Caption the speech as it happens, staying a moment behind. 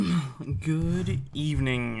Good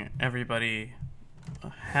evening, everybody.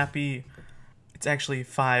 It's actually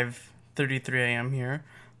 5:33 a.m. here,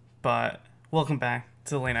 but welcome back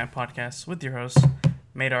to the Late Night Podcast with your host,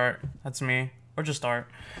 Maid, that's me, or just Art.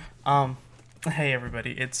 Hey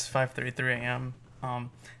everybody, it's 5:33 a.m.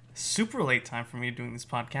 Super late time for me doing this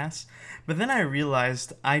podcast, but then I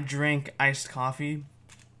realized I drank iced coffee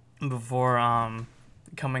before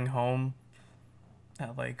coming home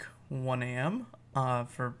at like 1 a.m.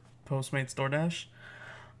 For Postmates DoorDash.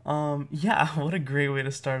 Yeah, what a great way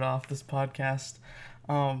to start off this podcast.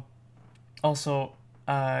 Also,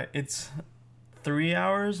 it's 3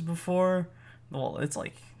 hours before, well, it's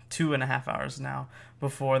like 2.5 hours now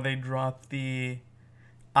before they drop the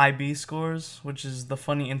IB scores, which is the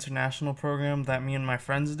funny international program that me and my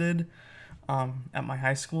friends did at my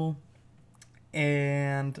high school.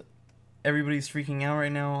 And everybody's freaking out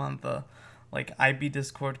right now on the IB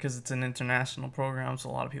Discord because it's an international program, so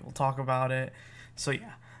a lot of people talk about it. So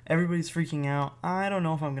yeah, everybody's freaking out. I don't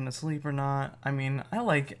know if I'm gonna sleep or not. I mean, I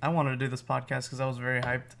wanted to do this podcast because I was very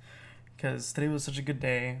hyped because today was such a good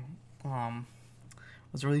day. It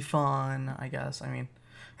was really fun, I guess. I mean,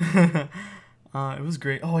 it was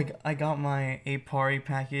great. Oh, I got my Apari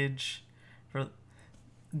package for,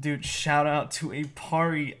 dude. Shout out to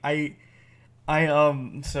Apari.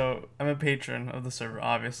 So I'm a patron of the server,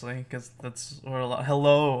 obviously, because that's where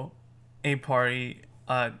hello, Apari,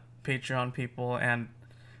 Patreon people, and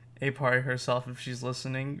Apari herself if she's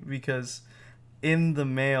listening, because in the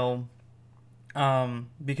mail,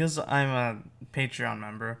 because I'm a Patreon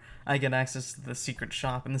member, I get access to the secret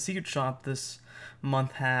shop, and the secret shop this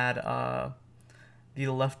month had the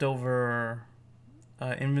leftover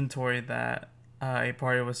inventory that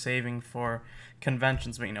Apari was saving for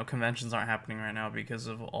conventions, but conventions aren't happening right now because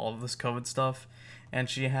of all of this COVID stuff, and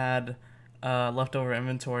she had leftover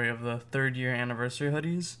inventory of the 3rd-year anniversary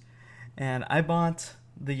hoodies, and I bought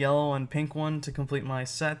the yellow and pink one to complete my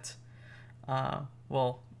set.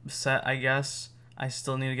 Set, I guess. I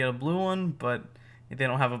still need to get a blue one, but they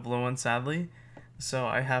don't have a blue one, sadly. So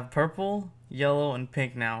I have purple, yellow, and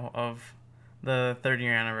pink now of the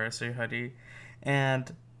 3rd-year anniversary hoodie,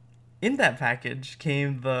 and in that package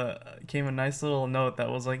came a nice little note that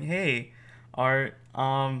was like, "Hey, Art,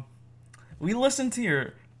 we listened to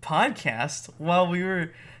your podcast while we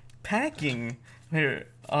were packing." Here,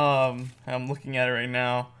 I'm looking at it right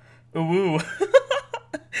now. Ooh,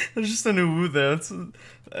 there's just an ooh there.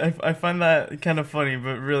 I find that kind of funny,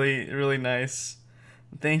 but really, really nice.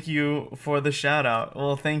 Thank you for the shout out.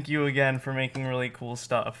 Well, thank you again for making really cool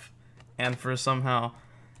stuff, and for somehow,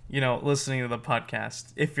 listening to the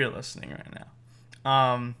podcast, if you're listening right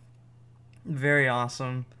now. Very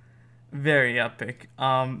awesome. Very epic.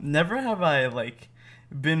 Never have I,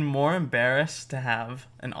 been more embarrassed to have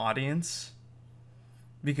an audience,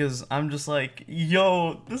 because I'm just like,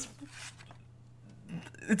 yo,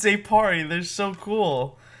 it's a party, they're so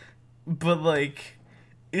cool, but,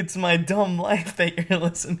 it's my dumb life that you're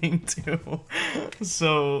listening to.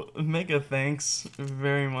 So, mega thanks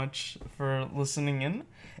very much for listening in.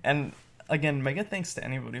 And again, mega thanks to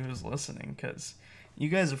anybody who's listening, because you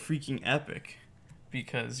guys are freaking epic,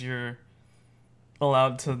 because you're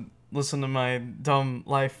allowed to listen to my dumb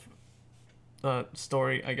life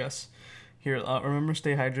story, I guess. Here, remember,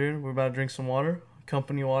 stay hydrated. We're about to drink some water.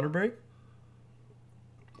 Company water break.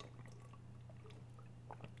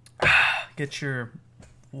 Get your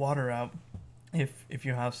water out if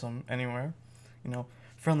you have some anywhere.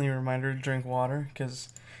 Friendly reminder to drink water, because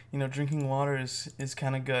drinking water is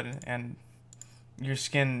kind of good, and your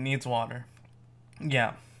skin needs water.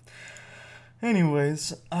 Yeah.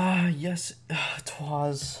 Anyways, yes,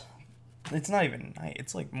 it's not even night,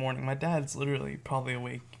 it's like morning. My dad's literally probably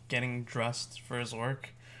awake getting dressed for his work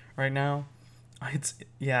right now.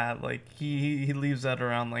 He leaves at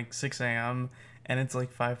around 6 a.m. and it's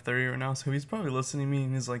 5:30 right now, so he's probably listening to me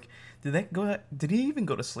and he's like, did he even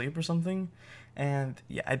go to sleep or something? And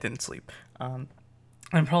yeah, I didn't sleep.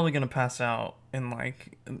 I'm probably gonna pass out in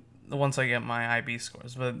once I get my IB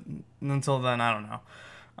scores, but until then, I don't know.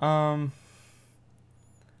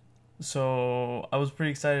 So I was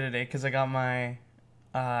pretty excited today because I got my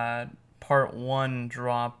part 1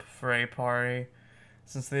 drop for a party,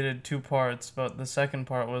 since they did 2 parts, but the second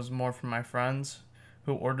part was more from my friends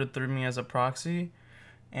who ordered through me as a proxy,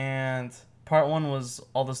 and part 1 was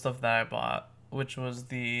all the stuff that I bought, which was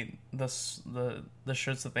the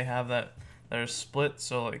shirts that they have that are split,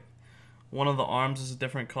 so one of the arms is a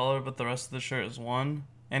different color, but the rest of the shirt is one,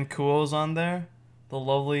 and Kuo's on there, the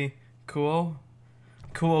lovely kuogun,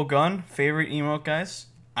 favorite emote, guys.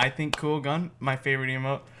 I think kuogun, my favorite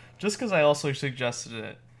emote, just because I also suggested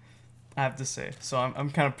it. I have to say. So I'm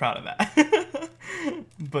kind of proud of that.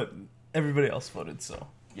 But everybody else voted, so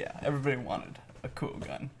yeah, everybody wanted a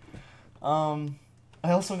kuogun.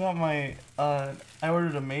 I also got I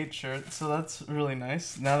ordered a Maid shirt, so that's really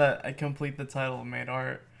nice. Now that I complete the title of Maid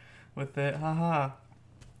art with it, haha.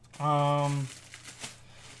 I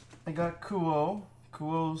got Kuo.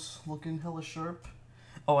 Kuo's looking hella sharp.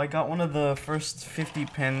 Oh, I got one of the first 50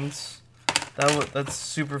 pins. That's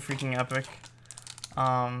super freaking epic.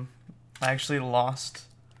 I actually lost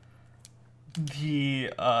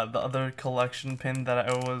the other collection pin that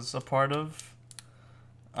I was a part of.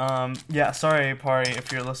 Yeah, sorry, Pari,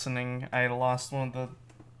 if you're listening. I lost one of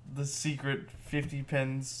the secret 50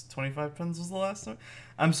 pins. 25 pins was the last time.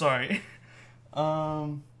 I'm sorry.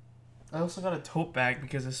 I also got a tote bag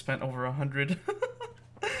because I spent over 100.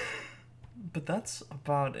 But that's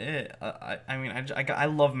about it. I mean, I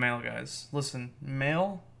love mail, guys. Listen,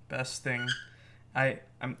 mail, best thing.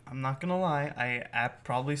 I'm not gonna lie. I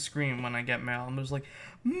probably scream when I get mail. I'm just like,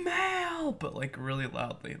 mail, but like really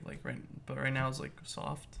loudly. But right now it's like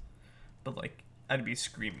soft. But like I'd be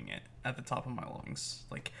screaming it at the top of my lungs,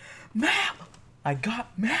 like, mail. I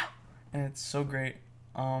got mail, and it's so great.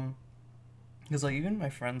 Because like even my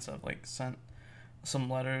friends have like sent some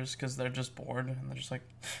letters because they're just bored and they're just like,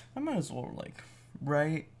 I might as well like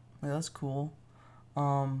write. Like, that's cool.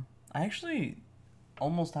 I actually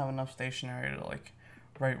almost have enough stationery to like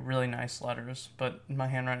write really nice letters, but my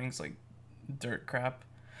handwriting's like dirt crap.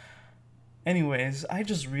 Anyways, I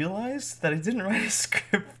just realized that I didn't write a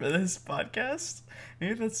script for this podcast.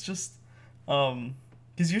 Maybe that's just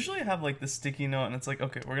because usually I have like the sticky note and it's like,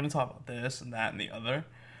 okay, we're gonna talk about this and that and the other.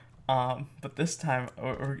 But this time,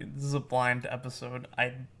 or this is a blind episode,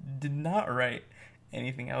 I did not write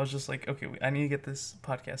anything. I was just like, okay, I need to get this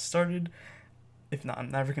podcast started. If not, I'm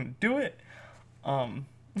never gonna do it.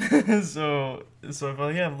 So if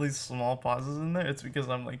I have these small pauses in there, it's because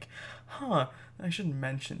I'm like, I should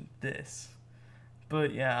mention this.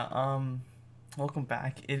 But yeah, welcome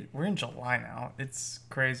back. We're in July now. It's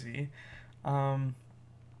crazy. Yeah,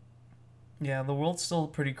 the world's still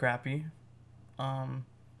pretty crappy.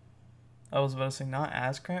 I was about to say not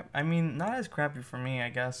as crap. I mean, not as crappy for me, I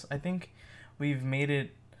guess. I think we've made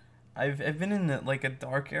it. I've been in like a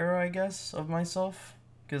dark era, I guess, of myself.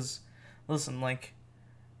 Cause, listen, like,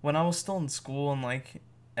 when I was still in school and like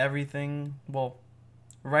everything, well,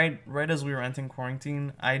 right as we were entering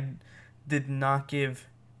quarantine, I did not give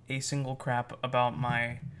a single crap about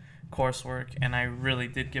my coursework, and I really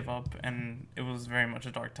did give up, and it was very much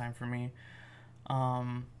a dark time for me.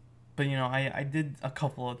 But you know, I did a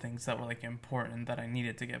couple of things that were like important that I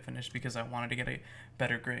needed to get finished because I wanted to get a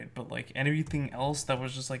better grade. But like everything else that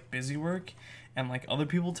was just like busy work and like other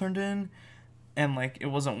people turned in and like it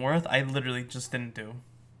wasn't worth, I literally just didn't do.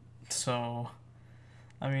 So,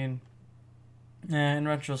 I mean, yeah, in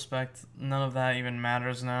retrospect, none of that even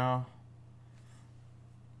matters now.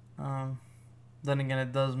 Then again,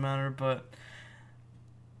 it does matter, but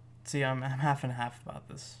see, I'm half and half about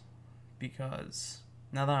this because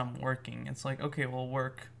now that I'm working, it's like, okay, well,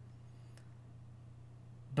 work,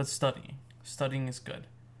 but studying is good.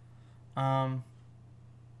 And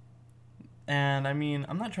I mean,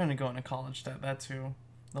 I'm not trying to go into college, that too,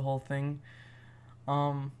 the whole thing.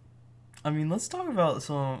 I mean, let's talk about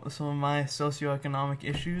some of my socioeconomic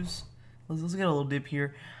issues. Let's get a little dip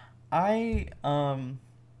here.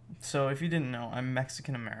 So if you didn't know, I'm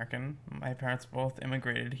Mexican American. My parents both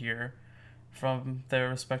immigrated here from their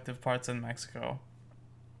respective parts in Mexico.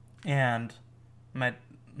 And my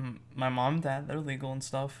mom and dad, they're legal and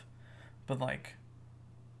stuff, but like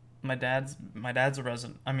my dad's a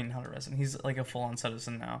resident. I mean, not a resident. He's like a full-on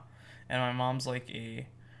citizen now. And my mom's like a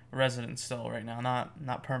resident still right now,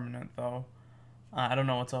 not permanent though. I don't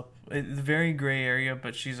know what's up. It's a very gray area,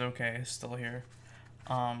 but she's okay, still here.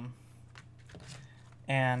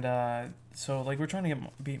 So like we're trying to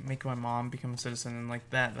make my mom become a citizen, and like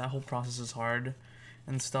that whole process is hard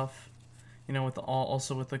and stuff. You know, with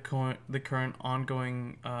the current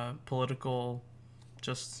ongoing political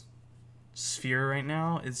just sphere right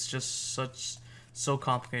now, it's just so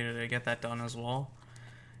complicated to get that done as well.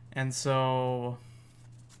 And so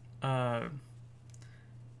so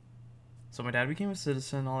my dad became a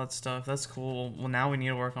citizen, all that stuff. That's cool. Well, now we need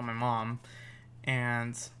to work on my mom.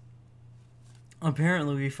 And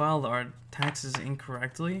apparently we filed our taxes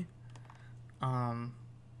incorrectly.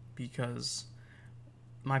 Because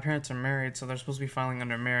my parents are married, so they're supposed to be filing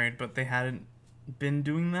under married, but they hadn't been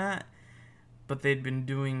doing that. But they'd been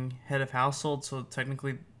doing head of household, so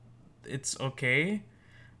technically it's okay.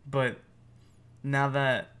 But now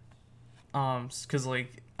that, because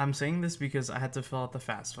like I'm saying this because I had to fill out the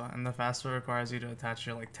FAFSA, and the FAFSA requires you to attach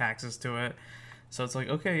your like taxes to it. So it's like,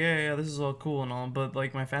 okay, yeah, this is all cool and all, but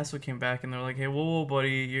like my FAFSA came back and they're like, hey, whoa,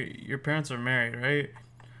 buddy, your parents are married, right?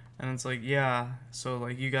 And it's like, yeah, so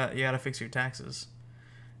like you gotta fix your taxes,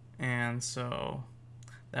 and so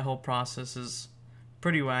that whole process is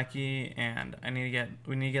pretty wacky, and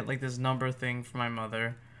we need to get like this number thing for my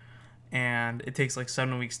mother, and it takes like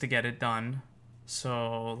 7 weeks to get it done.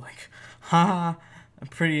 So like, haha,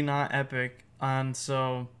 pretty not epic. And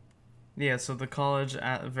so yeah, so the college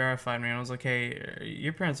verified me and I was like, hey,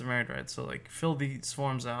 your parents are married, right? So like, fill these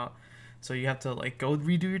forms out. So you have to like go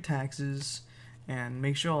redo your taxes and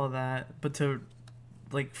make sure all of that. But to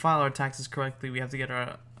like file our taxes correctly, we have to get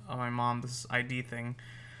our my mom this ID thing,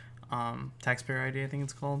 taxpayer ID, I think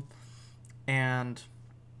it's called, and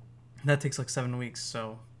that takes like 7 weeks.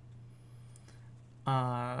 So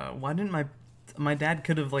why didn't my dad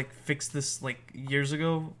could have like fixed this like years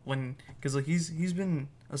ago, when because like he's been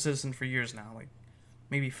a citizen for years now, like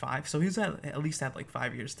maybe 5, so he's at least had like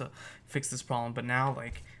 5 years to fix this problem. But now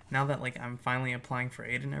that like I'm finally applying for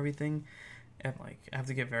aid and everything, and like I have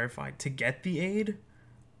to get verified to get the aid,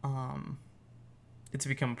 it's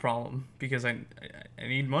become a problem because I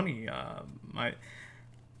need money.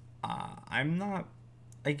 I'm not,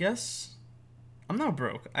 I guess I'm not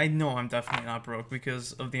broke. I know I'm definitely not broke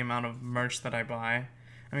because of the amount of merch that I buy.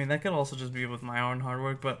 I mean, that could also just be with my own hard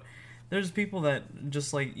work, but there's people that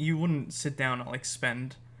just like, you wouldn't sit down and like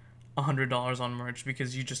spend $100 on merch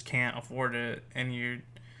because you just can't afford it, and you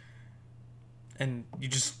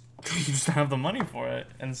just you just don't have the money for it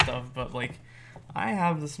and stuff. But like, I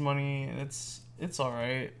have this money, and it's all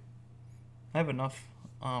right. I have enough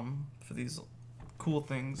for these cool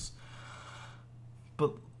things.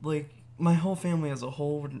 But like, my whole family as a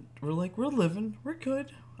whole, we're like, we're living, we're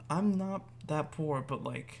good. I'm not that poor, but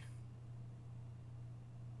like,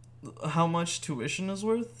 how much tuition is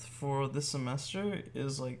worth for this semester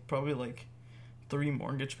is like probably like 3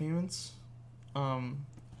 mortgage payments of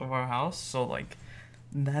our house. So like,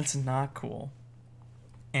 that's not cool.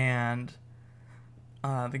 And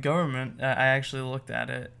the government, I actually looked at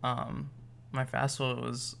it. My FAFSA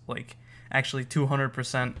was like actually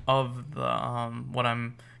 200% of the what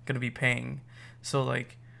I'm gonna be paying. So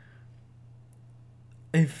like,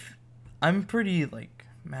 if I'm pretty like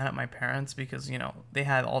mad at my parents because they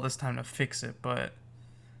had all this time to fix it, but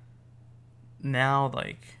now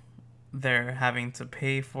like they're having to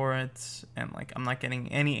pay for it, and like I'm not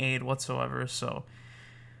getting any aid whatsoever. So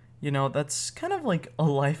that's kind of like a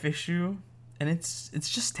life issue, and it's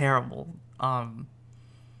just terrible.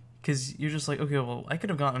 Because you're just like, okay, well, I could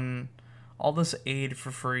have gotten all this aid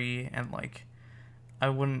for free, and like I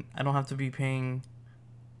don't have to be paying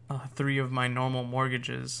 3 of my normal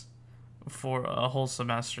mortgages for a whole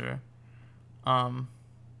semester.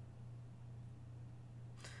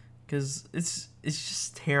 Because it's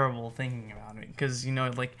just terrible thinking about it. Because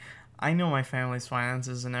like, I know my family's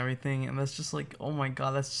finances and everything, and that's just like, oh my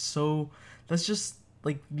god, that's just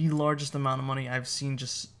like the largest amount of money I've seen.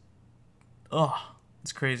 Just, ugh,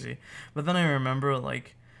 it's crazy. But then I remember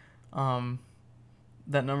like,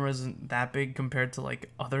 that number isn't that big compared to like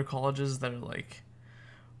other colleges that are like,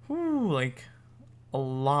 whoo, like a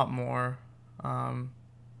lot more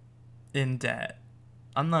in debt.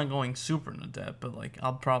 I'm not going super into debt, but like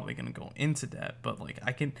I'm probably gonna go into debt. But like,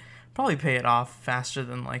 I can probably pay it off faster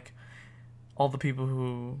than like all the people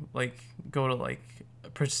who like go to like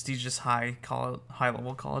prestigious high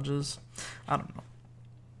level colleges. I don't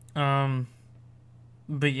know.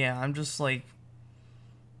 But yeah, I'm just like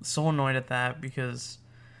so annoyed at that because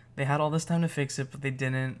they had all this time to fix it, but they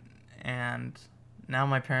didn't, and now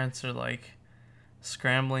my parents are like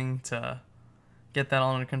scrambling to get that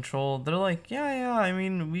all under control. They're like, yeah, I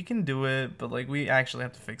mean, we can do it, but like, we actually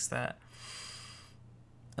have to fix that.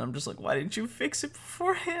 And I'm just like, why didn't you fix it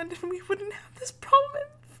beforehand, and we wouldn't have this problem in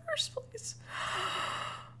the first place?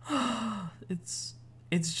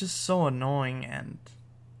 It's just so annoying, and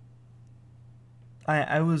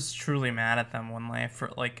I was truly mad at them when I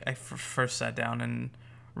first sat down and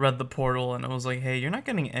read the portal, and it was like, hey, you're not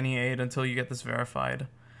getting any aid until you get this verified.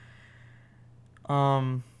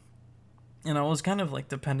 And I was kind of like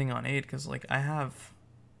depending on aid because like I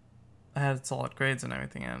had solid grades and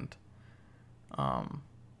everything, and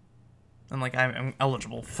like I'm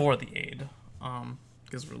eligible for the aid,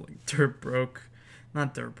 because we're like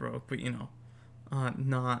not dirt broke, but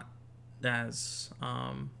not as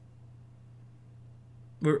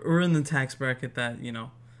we're in the tax bracket that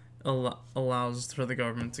allows for the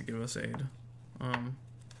government to give us aid.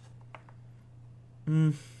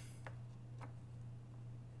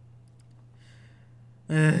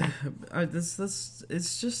 That's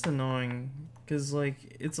it's just annoying because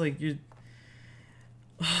like it's like you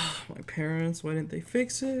my parents, why didn't they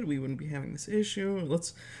fix it? We wouldn't be having this issue. I'm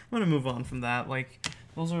gonna move on from that. Like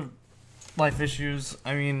those are life issues.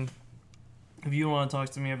 I mean, if you want to talk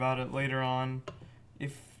to me about it later on,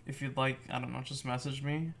 if you'd like, I don't know, just message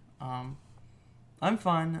me. I'm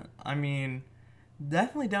fine. I mean,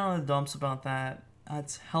 definitely down in the dumps about that.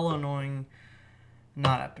 That's hella annoying.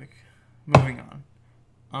 Not epic. Moving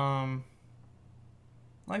on.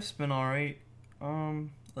 Life's been alright.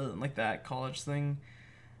 Like that college thing.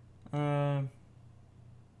 Uh,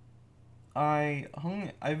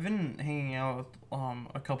 I've been hanging out with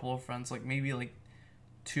a couple of friends, like maybe like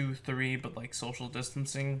 2, 3, but like social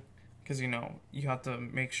distancing, because you have to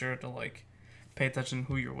make sure to like pay attention to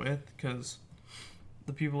who you're with, because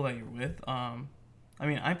the people that you're with. I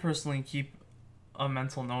mean, I personally keep a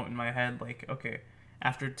mental note in my head, like, okay,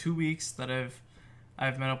 after 2 weeks that I've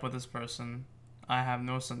met up with this person, I have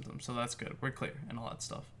no symptoms, so that's good. We're clear and all that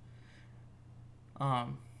stuff.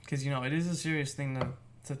 Because it is a serious thing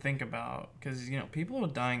to think about, because people are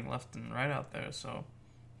dying left and right out there. So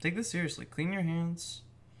take this seriously. Clean your hands.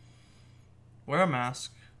 Wear a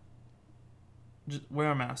mask. Just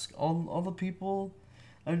wear a mask. All the people,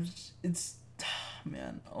 it's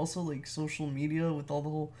man. Also, like social media with all the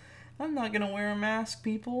whole, I'm not gonna wear a mask,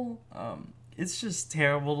 people. It's just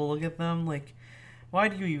terrible to look at them. Like, why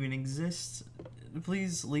do you even exist?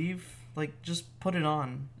 Please leave. Like, just put it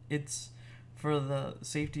on. It's for the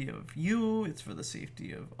safety of you. It's for the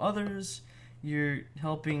safety of others. You're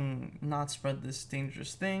helping not spread this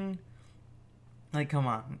dangerous thing. Like, come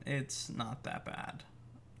on. It's not that bad.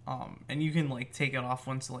 And you can, like, take it off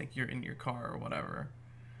once, like, you're in your car or whatever.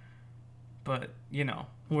 But, yeah,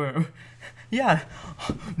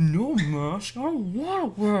 no mask. I don't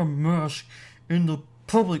want to wear a mask in the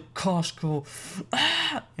public Costco.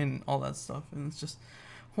 And all that stuff. And it's just,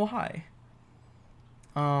 why?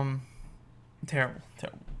 Terrible.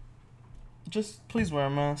 Just please wear a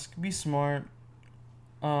mask. Be smart.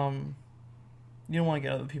 You don't want to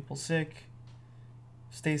get other people sick.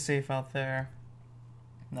 Stay safe out there.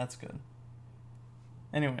 That's good.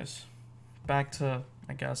 Anyways, back to,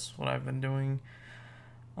 I guess, what I've been doing.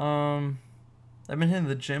 I've been hitting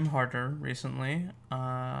the gym harder recently.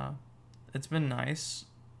 It's been nice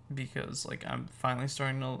because, like, I'm finally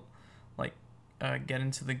starting to, like, get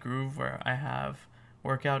into the groove where I have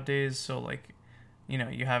workout days. So, like,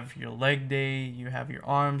 you have your leg day, you have your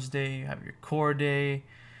arms day, you have your core day,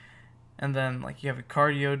 and then, like, you have a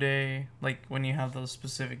cardio day, like, when you have those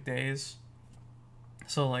specific days.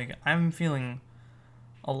 So, like, I'm feeling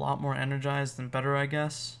a lot more energized and better, I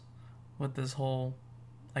guess, with this whole,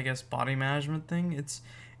 I guess, body management thing.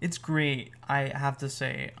 It's great, I have to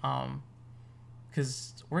say,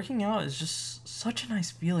 because working out is just such a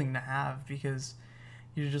nice feeling to have, because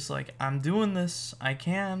you're just like, I'm doing this, I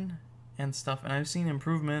can, and stuff, and I've seen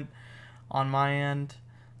improvement on my end.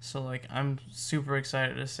 So, like, I'm super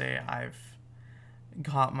excited to say I've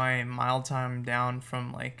got my mile time down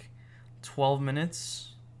from, like, 12 minutes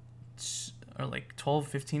or like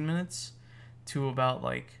 12-15 minutes to about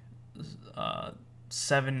like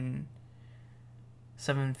 7:50,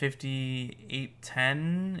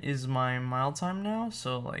 8:10 is my mile time now.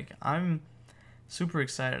 So, like, I'm super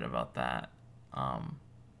excited about that.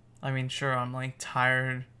 I mean, sure, I'm like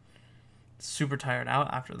tired, super tired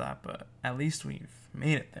out after that, but at least we've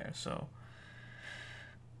made it there. So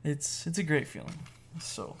it's a great feeling.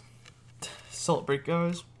 So celebrate,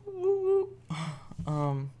 guys.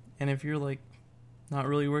 And if you're like not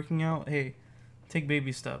really working out, hey, take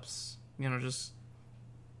baby steps. Just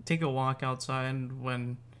take a walk outside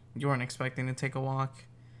when you weren't expecting to take a walk.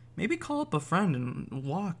 Maybe call up a friend and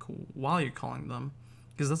walk while you're calling them,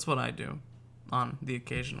 because that's what I do on the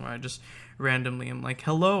occasion where I just randomly am like,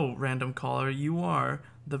 hello, random caller, you are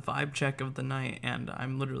the vibe check of the night, and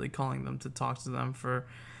I'm literally calling them to talk to them for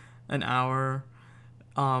an hour.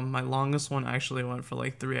 My longest one actually went for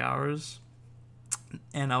like 3 hours,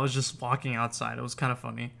 and I was just walking outside. It was kind of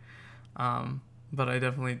funny. But I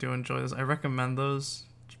definitely do enjoy this. I recommend those.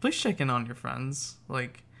 Please check in on your friends.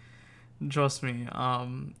 Like, trust me.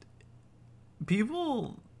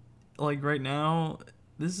 People, like, right now,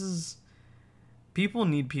 people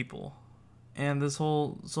need people. And this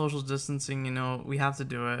whole social distancing, we have to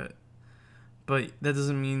do it. But that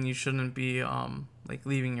doesn't mean you shouldn't be, like,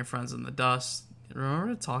 leaving your friends in the dust.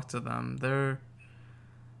 Remember to talk to them. They're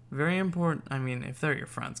very important. I mean, if they're your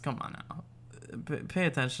friends, come on now. Pay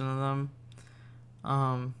attention to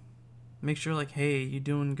them. Make sure, like, hey, you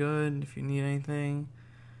doing good? If you need anything,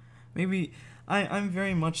 maybe I'm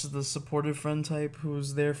very much the supportive friend type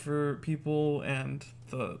who's there for people and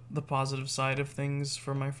the positive side of things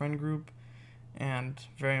for my friend group, and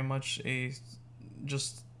very much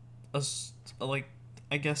just like,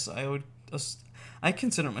 I guess I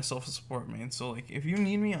consider myself a support man. So like, if you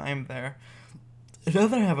need me, I'm there. If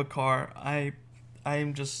ever I have a car,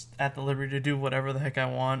 I'm just at the liberty to do whatever the heck I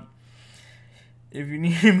want. If you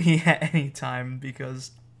need me at any time,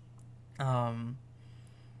 because um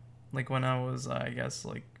like when I was, I guess,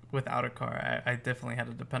 like without a car, I definitely had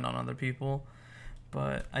to depend on other people.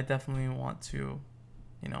 But I definitely want to,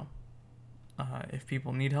 you know, if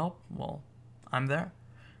people need help, well, I'm there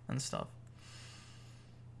and stuff.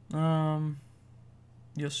 Um,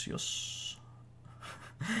 yes, yes.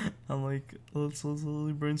 I like, let's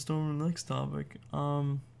really brainstorm the next topic. I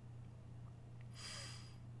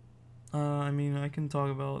mean, I can talk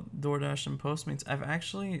about DoorDash and Postmates. I've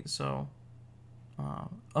actually,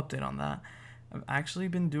 update on that. I've actually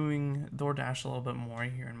been doing DoorDash a little bit more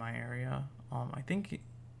here in my area. I think,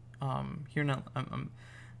 here now,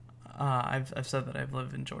 I've said that I've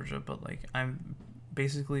lived in Georgia, but like I'm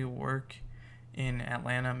basically work in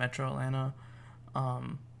Atlanta, Metro Atlanta,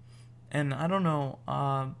 and I don't know.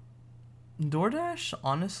 DoorDash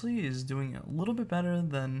honestly is doing a little bit better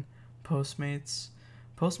than Postmates.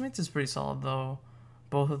 Postmates is pretty solid though,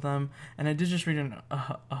 both of them. And I did just read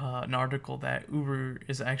an article that Uber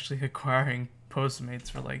is actually acquiring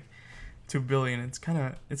Postmates for like 2 billion. It's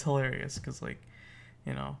hilarious because, like,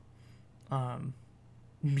 you know, um,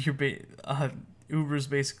 Uber's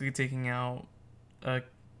basically taking out a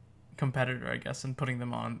competitor, I guess, and putting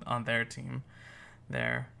them on their team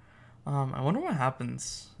there. I wonder what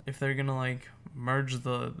happens if they're gonna like merge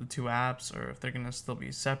the two apps, or if they're gonna still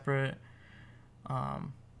be separate.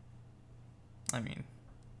 Um, I mean,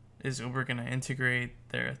 is Uber gonna integrate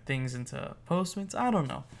their things into Postmates? I don't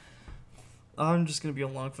know. I'm just gonna be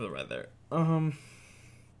along for the ride there.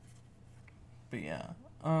 But yeah.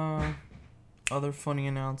 Other funny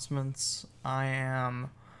announcements. I am.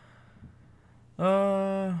 What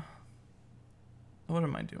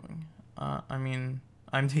am I doing? I mean,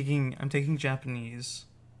 I'm taking Japanese.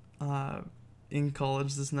 In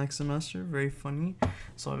college this next semester. Very funny.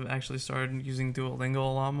 So I've actually started using Duolingo a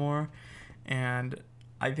lot more, and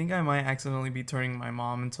I think I might accidentally be turning my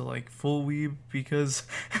mom into like full weeb because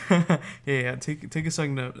yeah, take a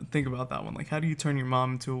second to think about that one. Like, how do you turn your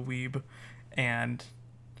mom into a weeb, and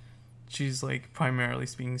she's like primarily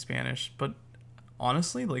speaking Spanish? But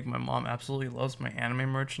honestly, like, my mom absolutely loves my anime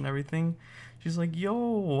merch and everything. She's like, yo,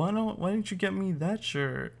 why don't you get me that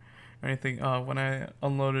shirt or anything? When I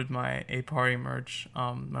unloaded my A Party merch,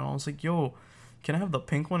 my mom was like, yo, can I have the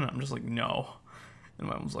pink one? And I'm just like, no. And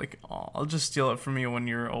my mom's like, oh, I'll just steal it from you when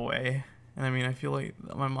you're away. And I mean, I feel like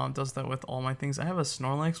my mom does that with all my things. I have a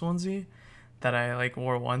Snorlax onesie that I like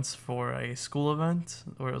wore once for a school event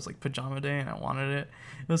where it was like pajama day and I wanted it.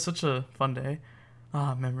 It was such a fun day.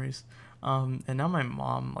 Memories. And now my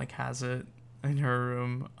mom like has it in her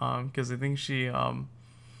room because I think she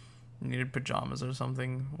needed pajamas or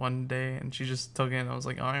something one day, and she just took it, and I was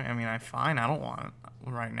like, oh, I mean, I don't want it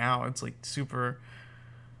right now. It's like super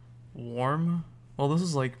warm. Well, this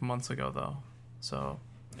was like months ago though, so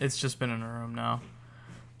it's just been in her room now.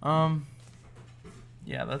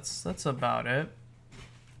 Yeah, that's about it.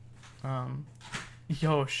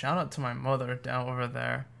 Yo, shout out to my mother down over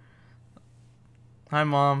there. Hi,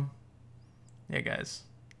 Mom. Yeah, guys,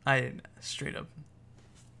 I straight up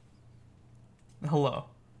hello.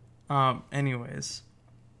 Anyways,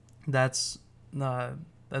 that's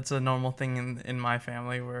that's a normal thing in my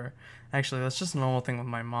family, where actually that's just a normal thing with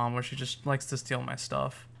my mom, where she just likes to steal my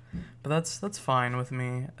stuff. But that's fine with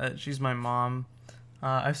me. She's my mom.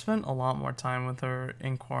 I've spent a lot more time with her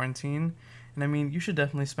in quarantine. And I mean, you should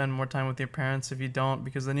definitely spend more time with your parents if you don't,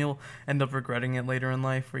 because then you'll end up regretting it later in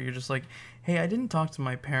life, where you're just like, hey, I didn't talk to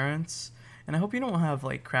my parents. And I hope you don't have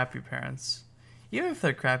like crappy parents. Even if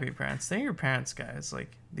they're crappy parents, they're your parents, guys.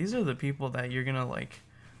 Like, these are the people that you're gonna like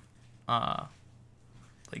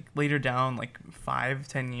later down, like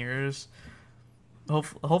 5-10 years.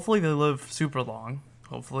 Hopefully they live super long,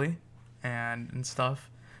 hopefully, and stuff.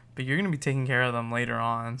 But you're gonna be taking care of them later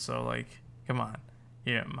on, so like, come on,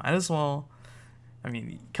 yeah, might as well. I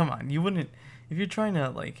mean, come on, you wouldn't, if you're trying to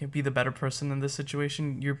like be the better person in this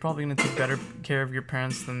situation, you're probably gonna take better care of your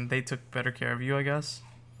parents than they took better care of you, I guess.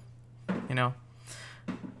 You know,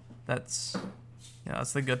 that's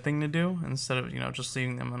that's the good thing to do, instead of just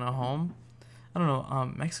leaving them in a home. I don't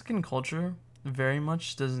know. Mexican culture very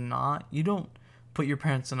much does not. You don't put your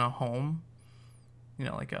parents in a home.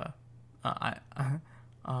 Like a, I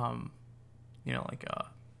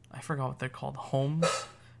forgot what they're called, homes,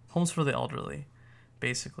 homes for the elderly,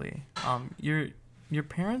 basically. Your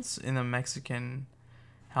parents in a Mexican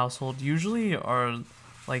household usually are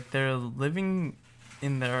like they're living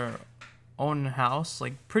in their own house,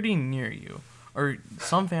 like pretty near you, or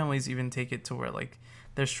some families even take it to where like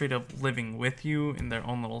they're straight up living with you in their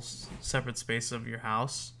own little separate space of your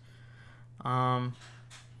house. For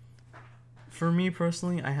me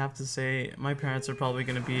personally, I have to say my parents are probably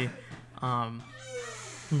gonna be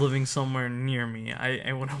living somewhere near me.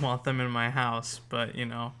 I wouldn't want them in my house, but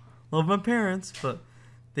love my parents, but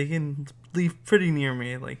they can live pretty near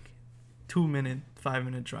me, like 2 minute, 5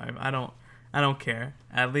 minute drive. I don't care.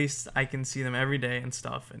 At least I can see them every day and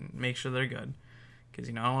stuff and make sure they're good. Because,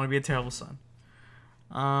 I don't want to be a terrible son.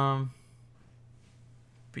 But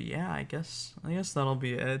yeah, I guess that'll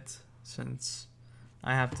be it, since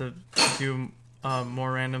I have to do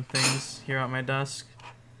more random things here at my desk.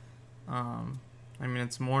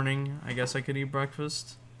 It's morning. I guess I could eat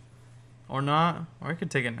breakfast. Or not. Or I could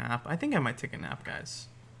take a nap. I think I might take a nap, guys.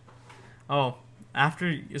 Oh,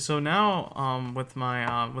 so now with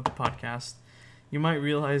my with the podcast, you might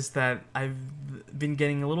realize that I've been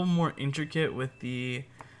getting a little more intricate with the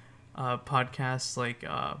podcast, like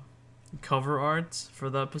cover art for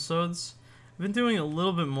the episodes. I've been doing a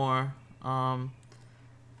little bit more. I'm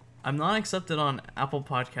not accepted on Apple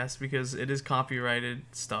Podcasts because it is copyrighted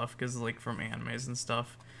stuff, because like from animes and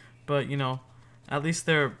stuff. But at least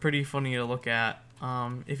they're pretty funny to look at.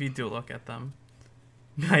 If you do look at them.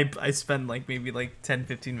 I spend maybe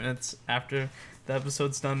 10-15 minutes after the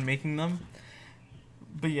episode's done making them.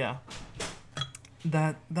 But yeah,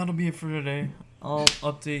 that'll be it for today. I'll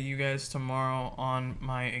update you guys tomorrow on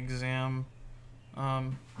my exam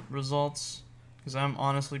results, because I'm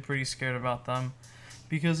honestly pretty scared about them.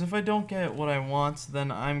 Because if I don't get what I want,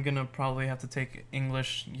 then I'm gonna probably have to take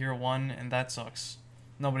English year 1, and that sucks.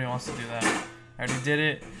 Nobody wants to do that. I already did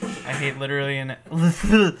it. I hate literary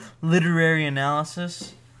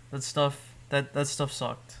analysis. That stuff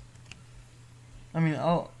sucked.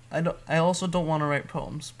 I also don't want to write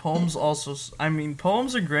poems. Poems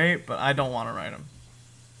are great, but I don't want to write them.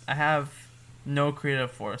 I have no creative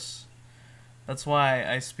force. That's why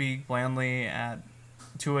I speak blandly at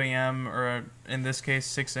 2 a.m. or in this case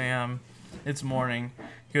 6 a.m. It's morning.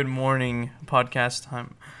 Good morning podcast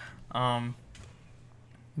time.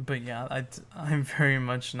 But yeah, I'm very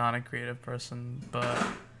much not a creative person, but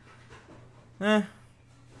it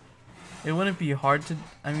wouldn't be hard to,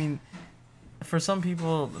 for some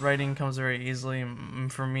people, writing comes very easily.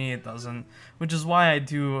 For me, it doesn't, which is why I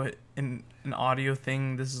do an audio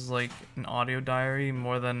thing. This is like an audio diary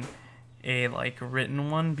more than a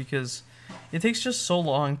written one, because it takes just so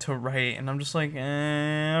long to write, and I'm just like,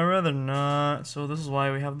 I'd rather not. So this is why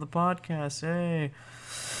we have the podcast. Hey.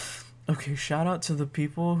 Okay, shout out to the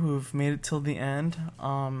people who've made it till the end.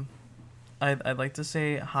 I'd like to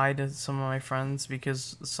say hi to some of my friends,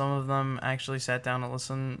 because some of them actually sat down to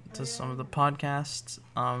listen to some of the podcasts.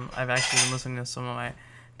 I've actually been listening to some of my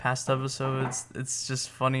past episodes. It's just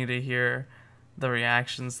funny to hear the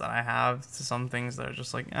reactions that I have to some things that are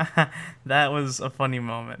just like, that was a funny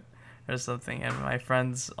moment or something. And my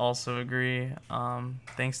friends also agree.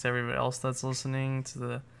 Thanks to everybody else that's listening, to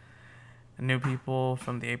the new people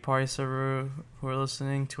from the A-Party server who are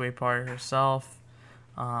listening, to A-Party herself,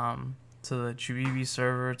 to the Chibibi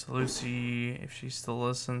server, to Lucy, if she still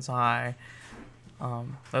listens, hi.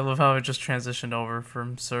 I love how it just transitioned over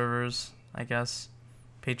from servers, I guess,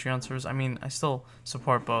 Patreon servers. I still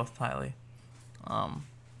support both highly. But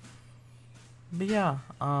yeah,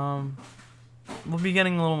 we'll be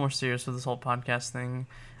getting a little more serious with this whole podcast thing.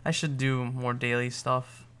 I should do more daily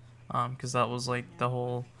stuff, because that was the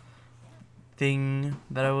whole thing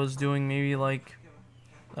that I was doing maybe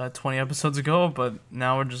 20 episodes ago, but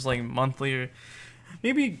now we're just monthly, or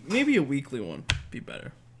maybe a weekly one be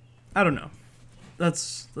better. I don't know.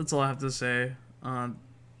 That's all I have to say. I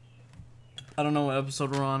don't know what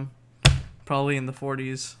episode we're on. Probably in the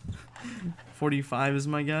 40s. 45 is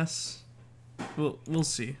my guess. We'll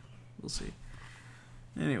see.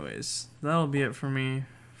 Anyways, that'll be it for me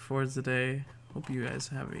for today. Hope you guys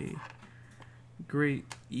have a great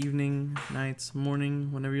evening, night,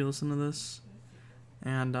 morning, whenever you listen to this.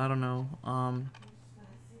 And I don't know,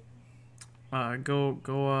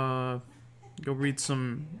 go breathe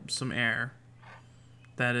some air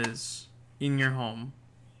that is in your home.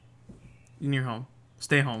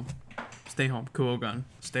 Stay home. Kuogun.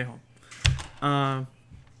 Stay home.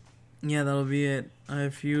 Yeah, that'll be it.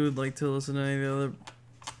 If you'd like to listen to any of the other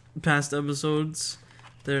past episodes,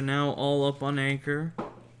 they're now all up on Anchor.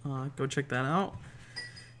 Go check that out.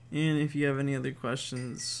 And if you have any other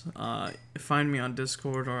questions, find me on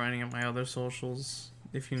Discord or any of my other socials.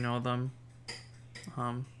 if you know them.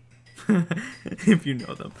 If you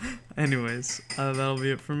know them. Anyways, that'll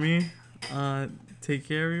be it for me. Take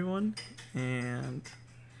care, everyone, and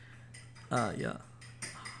yeah,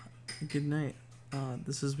 good night.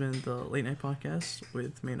 This has been the Late Night Podcast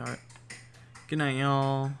with Maid. Good night,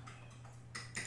 y'all.